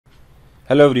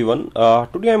Hello everyone.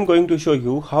 Today I'm going to show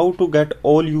you how to get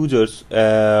all users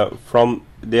from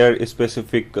their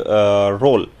specific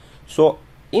role. So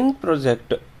in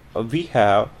project we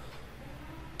have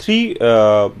three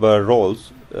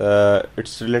roles.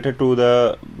 It's related to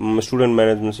the student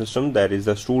management system. That is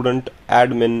the student,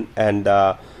 admin, and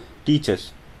the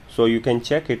teachers. So you can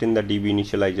check it in the DB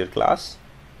initializer class.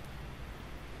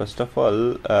 First of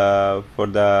all,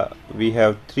 we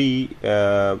have three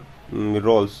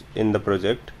roles in the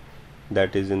project,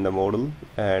 that is in the model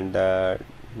and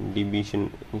DB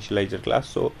initializer class.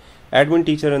 So admin,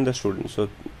 teacher, and the student. So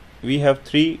we have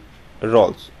three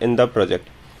roles in the project.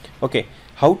 Okay,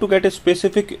 how to get a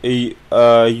specific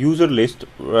user list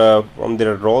from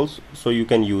their roles? So you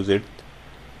can use it.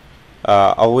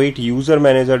 Await user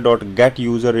manager dot get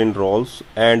user in roles,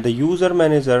 and the user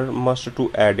manager must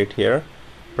to add it here.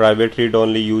 Private read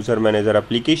only user manager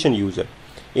application user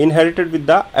inherited with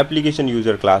the application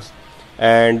user class.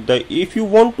 And if you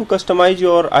want to customize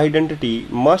your identity,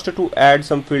 must to add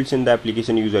some fields in the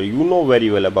application user. You know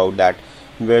very well about that,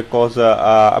 because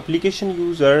application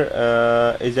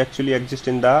user is actually exist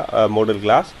in the model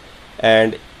class,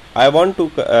 and I want to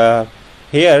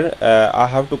here I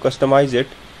have to customize it.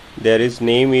 There is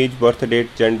name, age, birth date,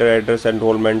 gender, address,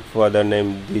 enrollment, further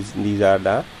name. These are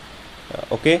the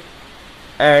okay.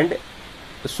 And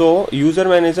so user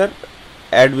manager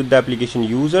add with the application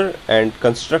user, and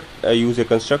construct use a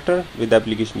constructor with the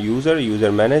application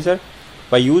user manager.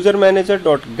 By user manager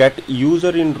dot get user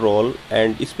in role,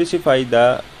 and specify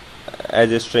the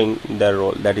as a string the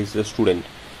role, that is the student.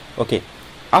 Okay,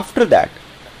 after that,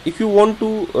 if you want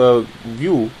to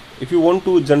if you want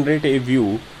to generate a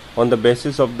view on the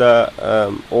basis of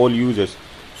the all users,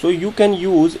 so you can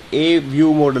use a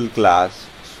view model class.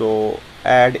 So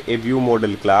add a view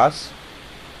model class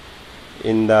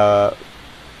in the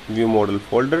view model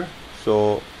folder.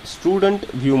 So student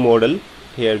view model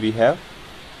here we have,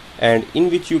 and in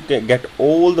which you can get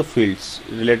all the fields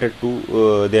related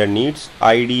to their needs: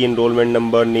 ID, enrollment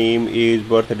number, name, age,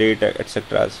 birth date,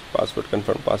 etc. Password,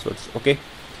 confirm passwords. Okay,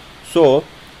 so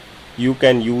you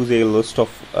can use a list of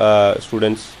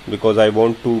students, because I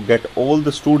want to get all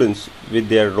the students with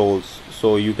their roles.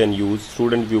 So you can use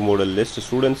student view model list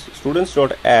students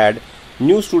dot add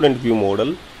new student view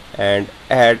model, and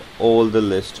add all the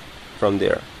list from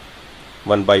there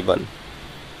one by one.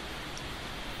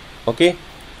 Okay,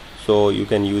 so you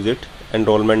can use it.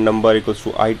 Enrollment number equals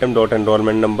to item dot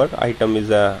enrollment number. Item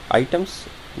is items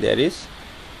there is.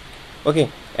 Okay,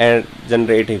 and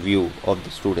generate a view of the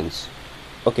students.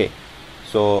 Okay,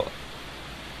 so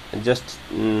just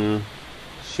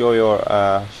show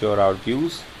our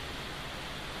views.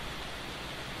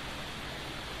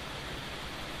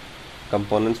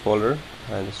 Components folder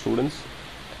and the students,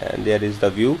 and there is the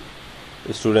view,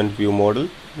 the student view model.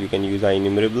 You can use an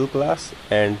enumerable class,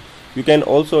 and you can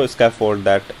also scaffold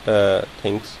that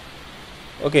things.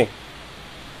 Okay,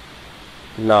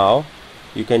 now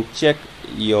you can check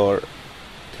your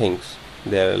things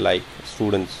there, like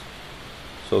students.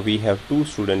 So we have two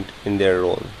students in their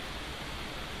role.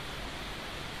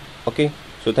 Okay,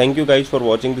 so thank you guys for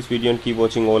watching this video, and keep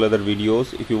watching all other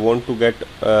videos. If you want to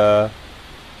get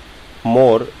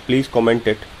more, please comment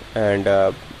it, and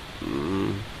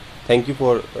thank you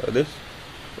for this.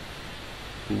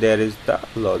 There is the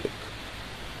logic.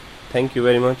 Thank you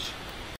very much.